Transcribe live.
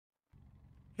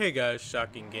Hey guys,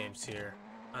 Shocking Games here.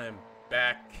 I am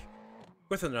back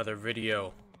with another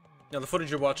video. Now the footage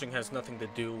you're watching has nothing to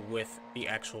do with the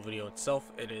actual video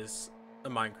itself. It is a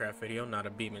Minecraft video, not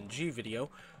a BeamNG video.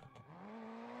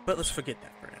 But let's forget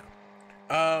that for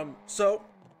now. So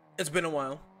it's been a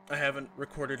while. I haven't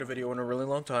recorded a video in a really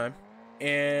long time.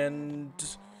 And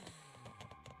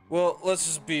well, let's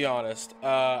just be honest.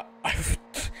 I've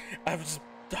just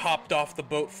hopped off the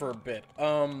boat for a bit.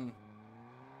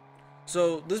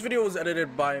 So this video was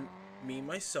edited by me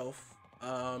myself.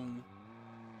 I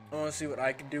want to see what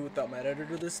I can do without my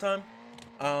editor this time.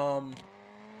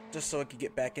 Just so I could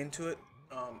get back into it.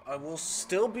 I will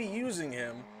still be using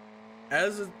him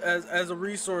as a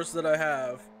resource that I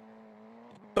have,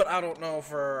 but I don't know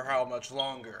for how much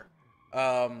longer.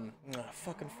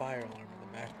 Fucking fire alarm in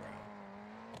the background.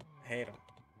 Hate him.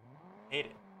 Hate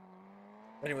it.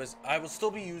 Anyways, I will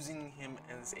still be using him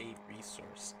as a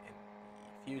resource in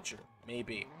the future.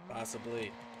 Maybe.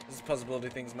 Possibly. There's a possibility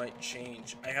things might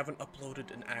change. I haven't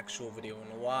uploaded an actual video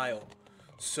in a while.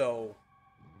 So,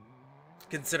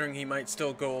 considering he might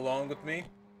still go along with me,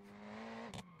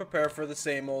 prepare for the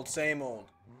same old, same old.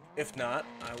 If not,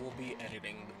 I will be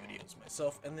editing the videos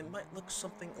myself, and they might look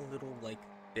something a little like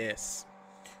this.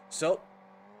 So,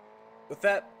 with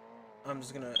that, I'm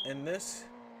just gonna end this,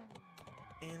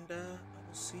 and I will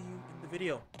see you in the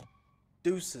video.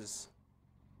 Deuces.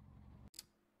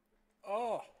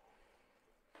 Oh,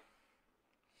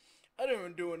 I didn't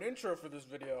even do an intro for this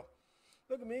video.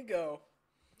 Look at me go.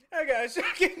 Hey guys,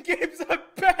 Shocking Games, I'm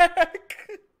back!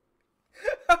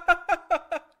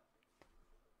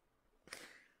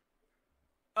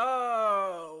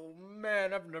 Oh,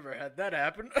 man, I've never had that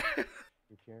happen.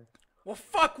 Well,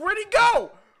 fuck, where'd he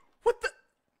go? What the?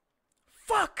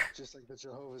 Fuck! Just like the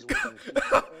Jehovah's Witnesses,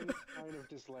 any kind of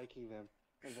disliking them,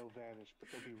 and they'll vanish, but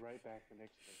they'll be right back the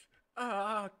next day.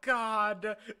 Oh,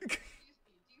 God. Excuse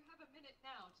me, do you have a minute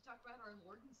now to talk about our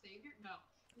Lord and Savior? No.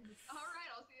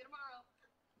 Alright, I'll see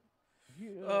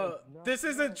you tomorrow. This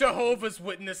isn't Jehovah's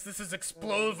Witness, this is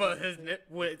Explova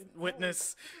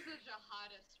Witness. This is a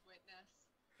jihadist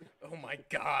witness. Oh my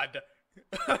God.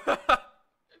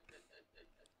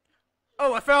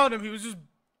 Oh, I found him. He was just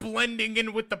blending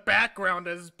in with the background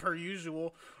as per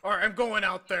usual. Alright, I'm going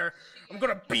out there. I'm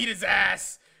gonna beat his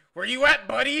ass. Where you at,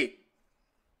 buddy?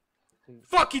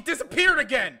 Fuck, he disappeared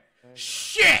again!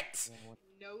 Shit!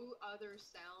 No other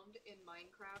sound in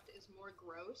Minecraft is more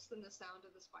gross than the sound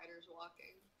of the spiders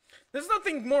walking. There's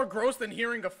nothing more gross than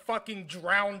hearing a fucking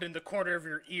drowned in the corner of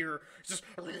your ear. Just...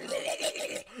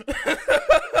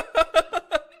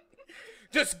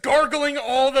 just gargling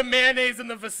all the mayonnaise in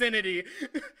the vicinity.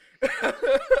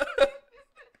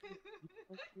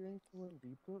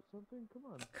 Something? Come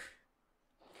on.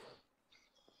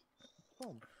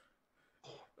 Fun.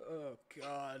 Oh,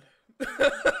 God.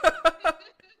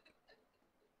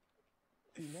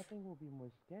 See, nothing will be more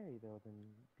scary, though, than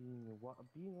being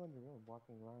on your own,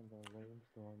 walking around in a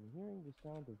rainstorm, hearing the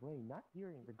sound of rain, not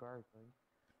hearing the gargling,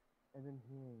 and then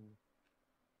hearing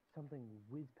something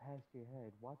whiz past your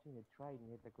head, watching a trident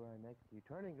hit the ground next to you,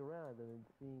 turning around and then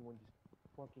seeing one just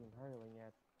fucking hurling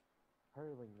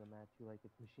them at you like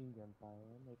it's machine gun fire.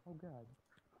 I'm like, oh God.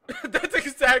 That's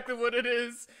exactly what it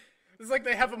is. It's like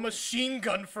they have a machine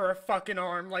gun for a fucking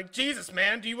arm. Like, Jesus,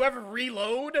 man, do you ever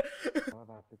reload? I'm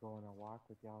about to go on a walk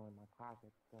with y'all in my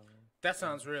pocket, so... That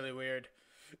sounds really weird.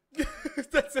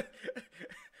 That's it.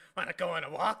 Wanna go on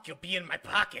a walk? You'll be in my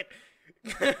pocket.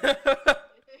 I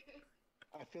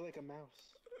feel like a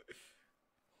mouse.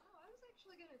 Oh, I was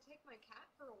actually gonna take my cat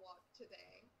for a walk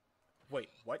today. Wait,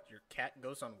 what? Your cat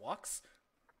goes on walks?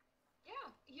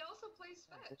 Yeah, he also plays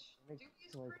fetch.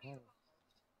 Doopy's pretty involved.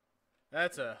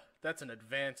 That's an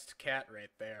advanced cat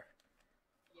right there.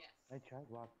 Yes. I tried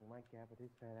walking my cat, but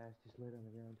his fat ass just laid on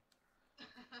the ground.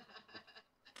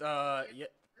 Yeah.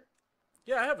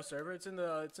 Yeah, I have a server. It's in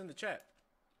the chat.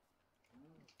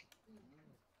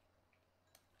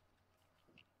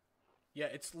 Yeah,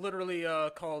 it's literally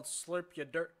called Slurp Ya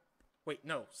Derp. Wait,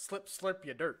 no, Slurp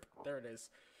Ya Derp. There it is.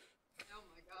 Oh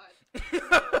my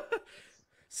God.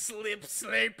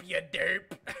 Slurp Ya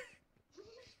Derp.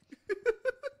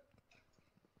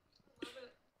 Love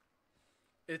it.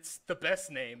 It's the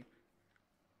best name.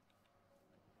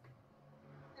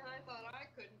 And I thought I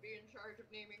couldn't be in charge of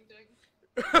naming things.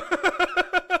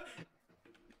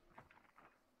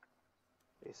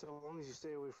 Hey, so long as you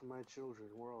stay away from my children,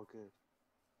 we're all good.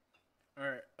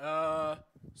 Alright,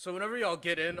 so whenever y'all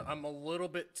get in, I'm a little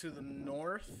bit to the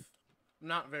north.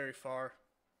 Not very far.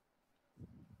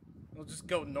 We'll just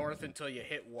go north until you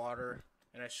hit water,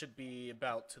 and I should be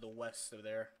about to the west of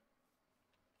there.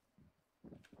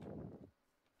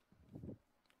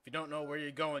 you don't know where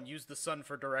you're going, use the sun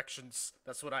for directions.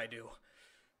 That's what I do.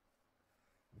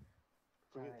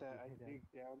 Forget Alright, that. I we did dig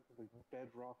down to the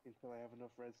bedrock until I have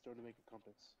enough redstone to make a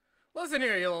compass. Listen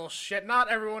here, you little shit. Not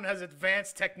everyone has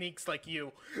advanced techniques like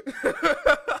you. I'm sorry,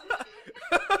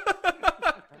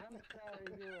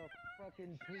 you're a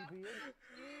fucking plebeian.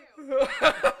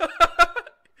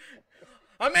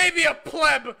 I may be a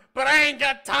pleb, but I ain't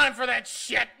got time for that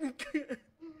shit.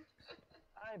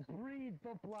 I breed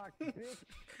the block, bitch.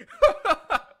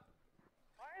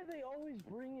 Why are they always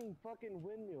bringing fucking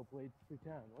windmill plates to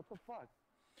town? What the fuck?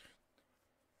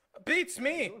 Beats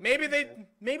me. Maybe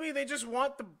they just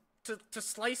want to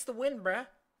slice the wind, bruh.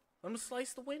 Let them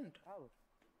slice the wind. Oh,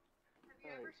 Have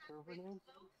you ever Alright, tried server wind name?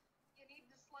 loaf? You need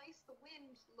to slice the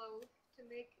wind loaf to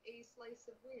make a slice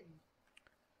of wind.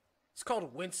 It's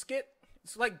called wind skit.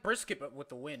 It's like brisket, but with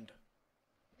the wind.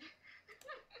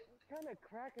 what kind of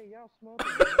crack are y'all smoking?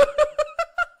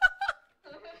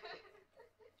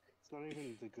 It's not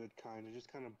even the good kind. It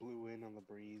just kind of blew in on the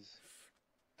breeze.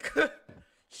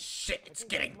 Shit, I it's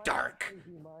think getting that might dark.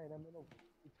 be mine.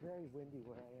 It's very windy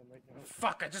where I am right now.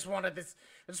 Fuck, I just wanted the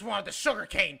sugar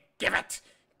cane. Give it!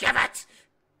 Give it!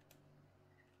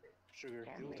 Sugar,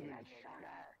 the ultimate.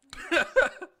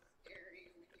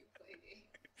 Scary when you play games.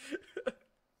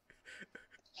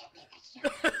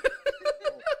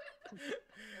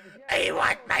 I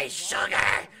want my sugar!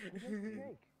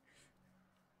 Cake.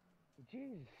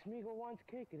 Jesus, Smeagol wants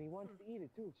cake and he wants to eat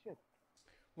it too. Shit.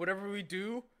 Whatever we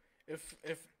do, if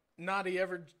Nadi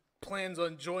ever plans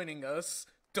on joining us,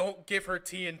 don't give her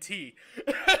TNT.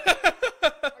 Are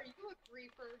you a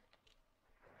griefer?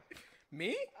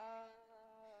 Me?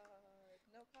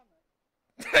 No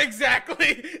comment.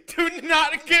 Exactly! Do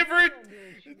not give her...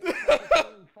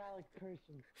 Phallic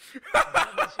person.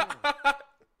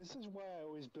 This is why I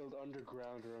always build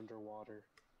underground or underwater.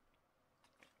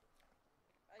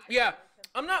 Yeah,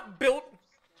 I'm not building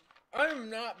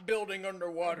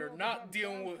underwater, I not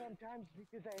dealing with... sometimes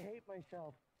because I hate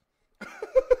myself.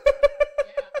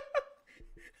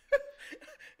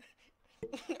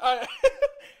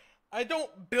 I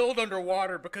don't build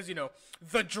underwater because, you know,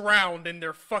 the drowned in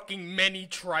their fucking many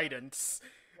tridents.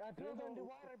 I build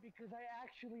underwater because I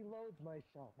actually loathe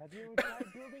myself. Have you ever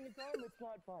tried building a dome? It's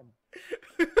not fun.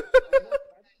 I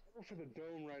go for the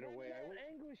dome right away. You know what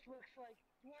anguish looks like?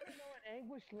 You want to know what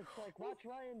anguish looks like? Watch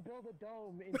Ryan build a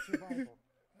dome in survival.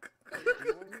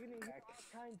 You're gonna hear all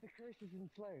kinds of curses and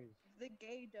slurs. The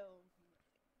gay dome.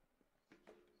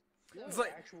 It's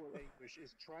like... actual anguish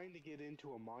is trying to get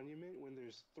into a monument when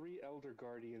there's 3 elder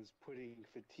guardians putting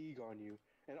fatigue on you,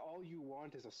 and all you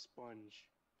want is a sponge.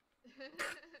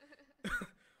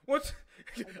 What?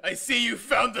 I see you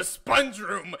found the sponge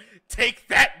room! Take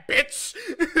that, bitch!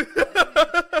 I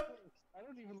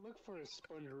don't even look for a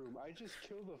sponge room. I just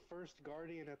kill the first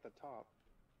guardian at the top.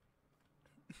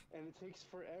 And it takes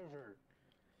forever.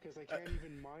 Because I can't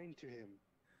even mine to him.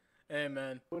 Hey,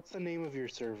 man. What's the name of your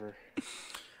server?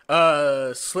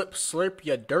 Slip slurp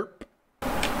ya derp.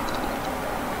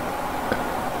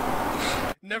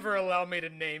 Never allow me to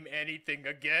name anything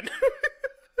again.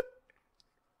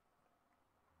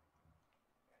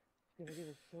 He's gonna get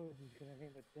his sword, he's gonna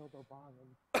name it Dildo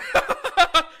Bonham.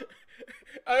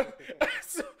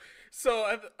 So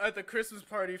at the Christmas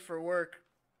party for work,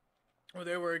 where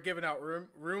they were giving out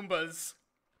Roombas,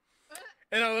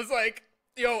 and I was like,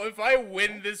 yo, if I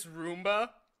win this Roomba,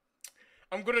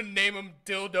 I'm gonna name them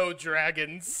Dildo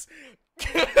Dragons.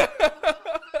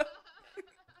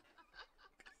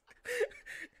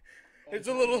 It's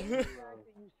a little... I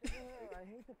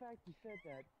hate the fact you said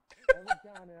that. I looked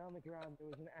down and on the ground there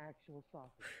was an actual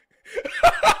sausage.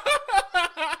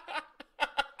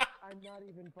 I'm not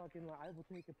even fucking lying. I will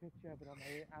take a picture of it on my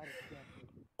way out of the gas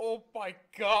station. Oh my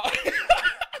god.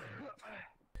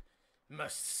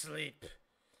 Must sleep.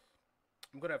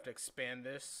 I'm gonna have to expand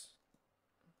this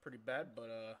pretty bad,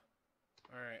 but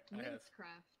alright.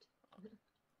 Mincecraft.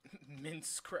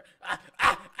 Mincecraft.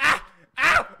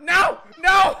 Ow! No!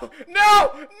 No! No!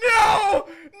 No!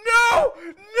 No!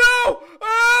 No!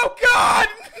 Oh god!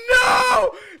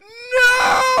 No!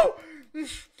 No!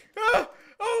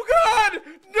 Oh god!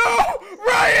 No!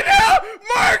 Ryan out!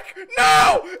 Mark!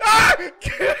 No! Ah!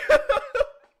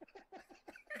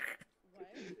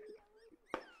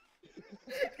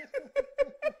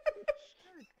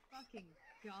 Fucking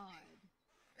god.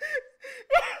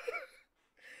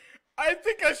 I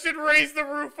think I should raise the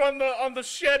roof on the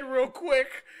shed real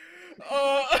quick.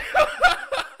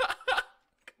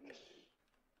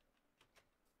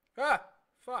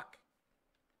 Fuck.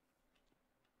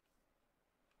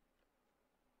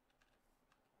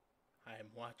 I am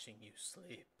watching you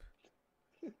sleep.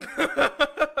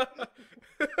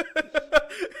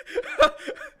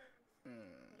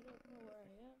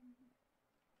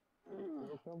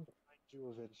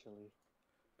 eventually.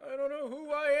 I don't know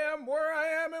who I am, where I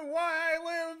am, and why I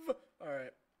live. All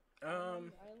right.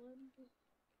 Island.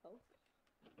 Help.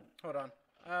 Hold on.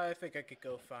 I think I could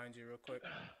go find you real quick.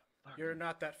 You're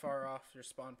not that far off your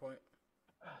spawn point.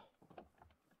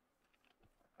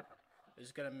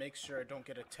 Just gotta make sure I don't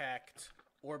get attacked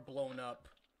or blown up.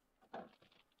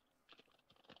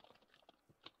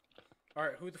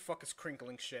 Alright, who the fuck is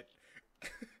crinkling shit?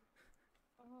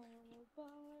 All by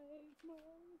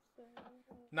myself.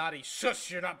 Naughty, shush,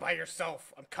 you're not by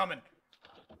yourself. I'm coming.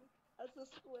 That's a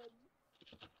squid.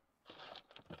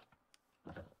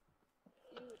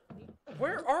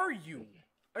 Where are you?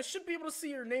 I should be able to see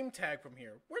your name tag from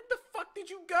here. Where the fuck did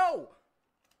you go?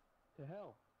 To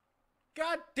hell.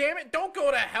 God damn it, don't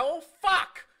go to hell.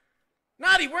 Fuck!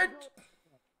 Naughty, where'd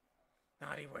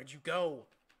you go?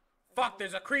 Fuck,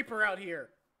 there's a creeper out here.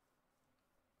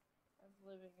 I'm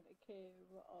living in a cave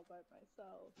all by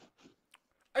myself.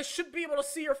 I should be able to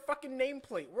see your fucking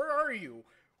nameplate. Where are you?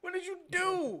 What did you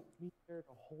do? Be there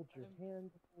to hold your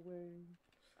hand away.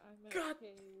 I'm in God. a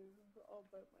cave all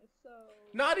by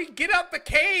myself. Naughty, get out the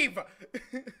cave! I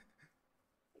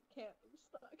can't. I'm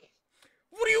stuck.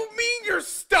 What do you mean you're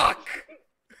stuck?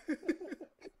 I'm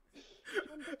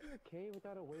in a cave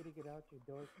without a way to get out your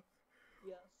door.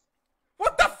 Yes.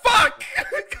 What the fuck?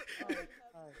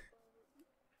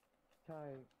 Ty,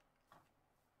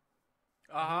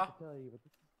 I Uh-huh. hate to tell you, but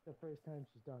this is the first time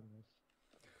she's done this.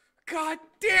 God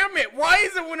damn it! Why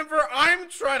is it whenever I'm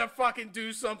trying to fucking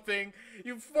do something,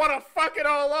 you want to fuck it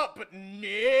all up? But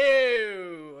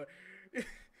no!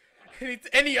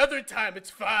 Any other time, it's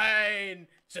fine.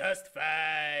 Just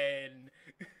fine.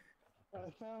 I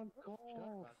found Oh,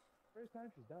 gold. first time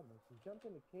she's done this. She's jumped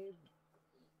in a cave.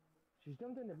 She's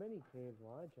jumped into many caves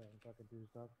while I try and fucking do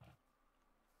stuff.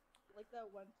 Like that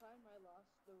one time I lost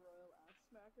the royal axe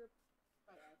smacker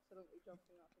by accidentally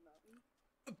jumping off a mountain.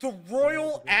 The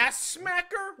royal ass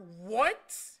smacker?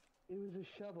 What? It was a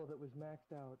shovel that was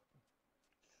maxed out.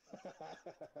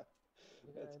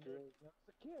 That's great. I was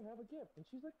like, here, have a gift. And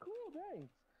she's like, cool,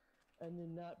 thanks. And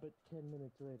then not but 10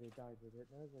 minutes later died with it.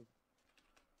 And I was like,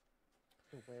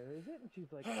 so where is it? And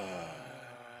she's like, It's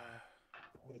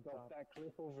got that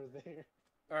cliff over there.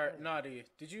 Alright, Naughty,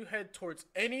 did you head towards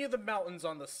any of the mountains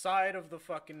on the side of the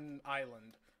fucking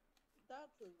island?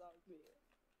 That's a zombie.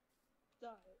 Die.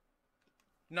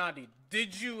 Naughty,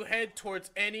 did you head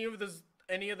towards any of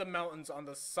the mountains on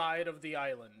the side of the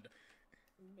island?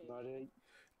 Maybe. Nadia,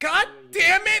 God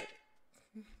damn it!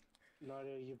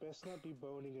 Nadia, you best not be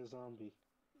boning a zombie.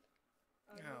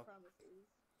 No Ow. promises.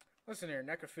 Listen here,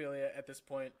 necrophilia at this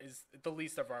point is the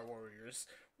least of our warriors.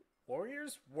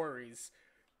 Warriors? Worries.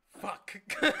 Fuck.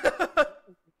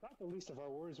 Not the least of our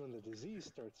worries when the disease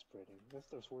starts spreading. That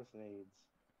stuff's worse than AIDS.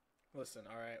 Listen,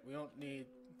 alright, we don't need...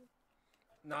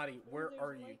 Naughty, where There's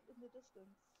are you? light in the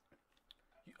distance.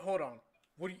 Hold on.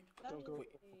 What do you... That Don't is go- Wait.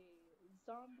 a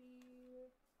zombie.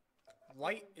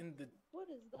 Light in the... What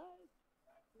is that?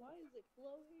 Why is it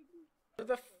glowing? Where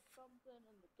the There's something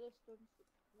in the distance that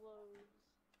glows.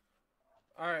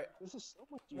 Alright, This is so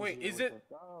much Wait, easier is with it-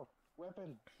 the- Oh,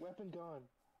 weapon gone.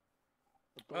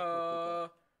 The book will pick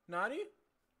up. Naughty?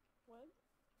 What?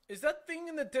 Is that thing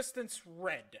in the distance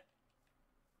red?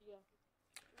 Yeah.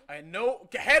 I know.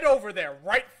 Head over there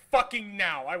right fucking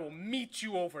now. I will meet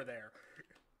you over there.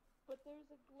 But there's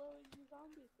a glowing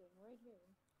zombie thing right here.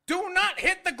 Do not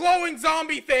hit the glowing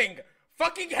zombie thing.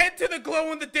 Fucking head to the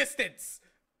glow in the distance.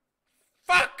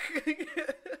 Fuck. I'm gonna hit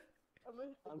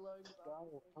the I'm glowing dying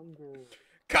zombie of thing. hunger.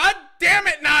 God damn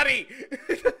it, Naughty. It's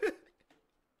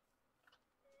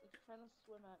trying to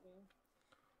swim at me.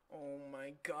 Oh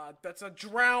my god, that's a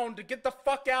drown. Get the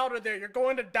fuck out of there. You're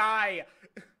going to die.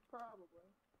 Probably.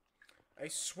 I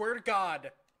swear to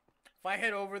God, if I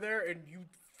head over there and you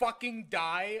fucking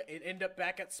die and end up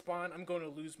back at spawn, I'm going to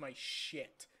lose my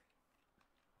shit.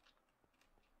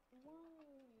 Why?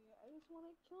 I just want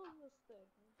to kill this thing.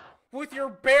 With your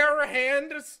bare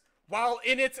hands while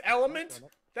in its element?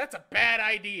 That's a bad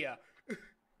idea. I'm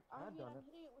done it.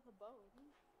 hitting it with a bone.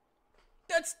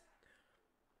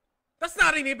 That's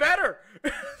not any better.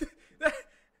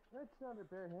 That's not a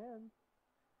bare hand.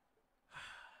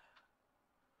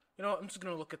 You know, I'm just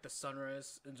gonna look at the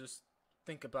sunrise and just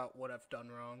think about what I've done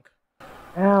wrong.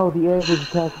 Ow, the egg is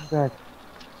attacking back.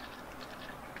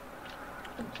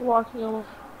 I'm walking along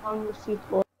the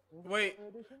seafloor. Wait,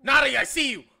 Naughty, I see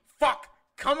you. Fuck,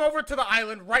 come over to the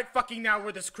island right fucking now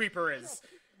where this creeper is.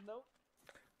 Nope.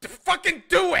 Fucking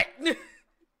do it.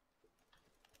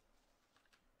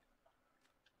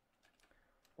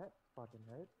 That fucking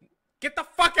hurt. Get the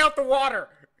fuck out the water.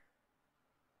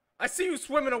 I see you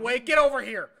swimming away. Get over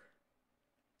here.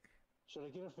 Should I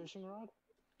get a fishing rod?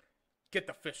 Get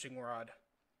the fishing rod.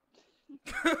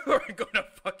 We're gonna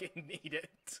fucking need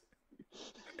it.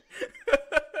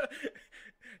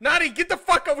 Naughty, get the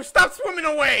fuck over! Stop swimming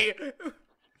away!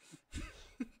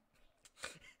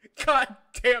 God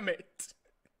damn it!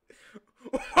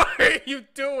 Why are you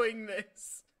doing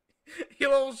this? You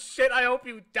little shit, I hope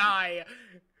you die.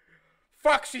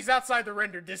 Fuck, she's outside the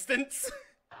render distance.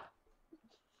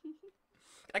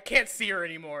 I can't see her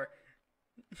anymore.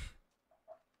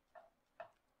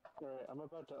 Alright, I'm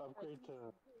about to upgrade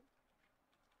to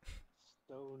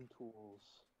stone tools.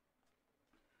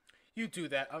 You do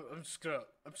that. I'm just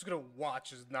gonna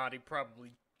watch as Naughty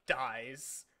probably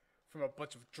dies from a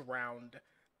bunch of drowned.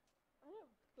 I have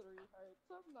 3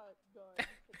 hearts. I'm not going to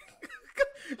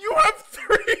die. You have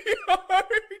 3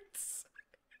 hearts.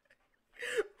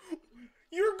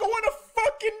 You're going to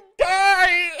fucking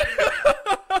die.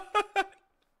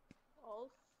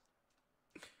 False.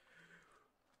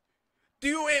 Do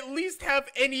you at least have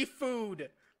any food?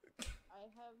 I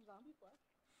have zombie flesh.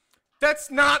 That's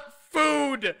not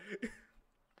food!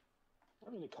 I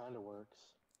mean, it kind of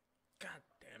works. God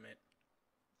damn it.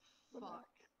 Fuck.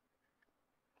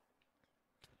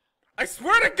 I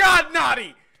swear to God,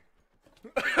 Naughty!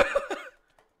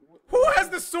 Who has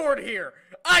the sword here?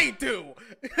 I do!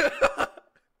 Hey,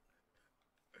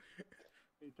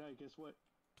 Ty, guess what?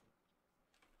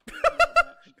 Come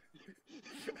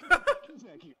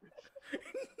back here.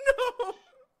 No!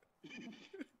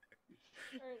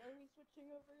 Alright, are we switching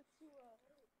over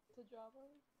to Java?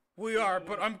 We are,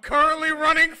 but I'm currently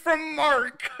running from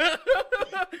Mark! Get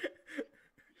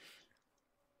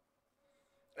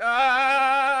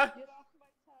off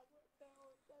my tablet now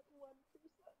at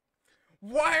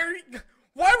 1%.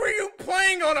 Why were you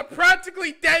playing on a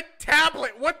practically dead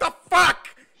tablet? What the fuck?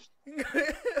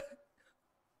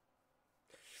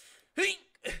 Hey.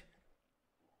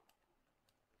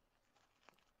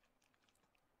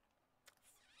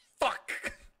 Fuck.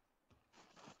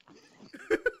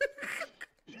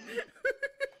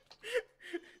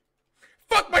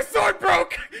 Fuck, my sword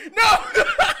broke! No!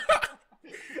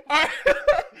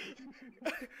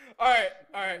 Alright.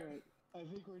 I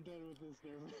think we're done with this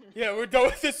server. Yeah, we're done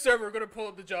with this server. We're gonna pull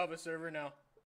up the Java server now.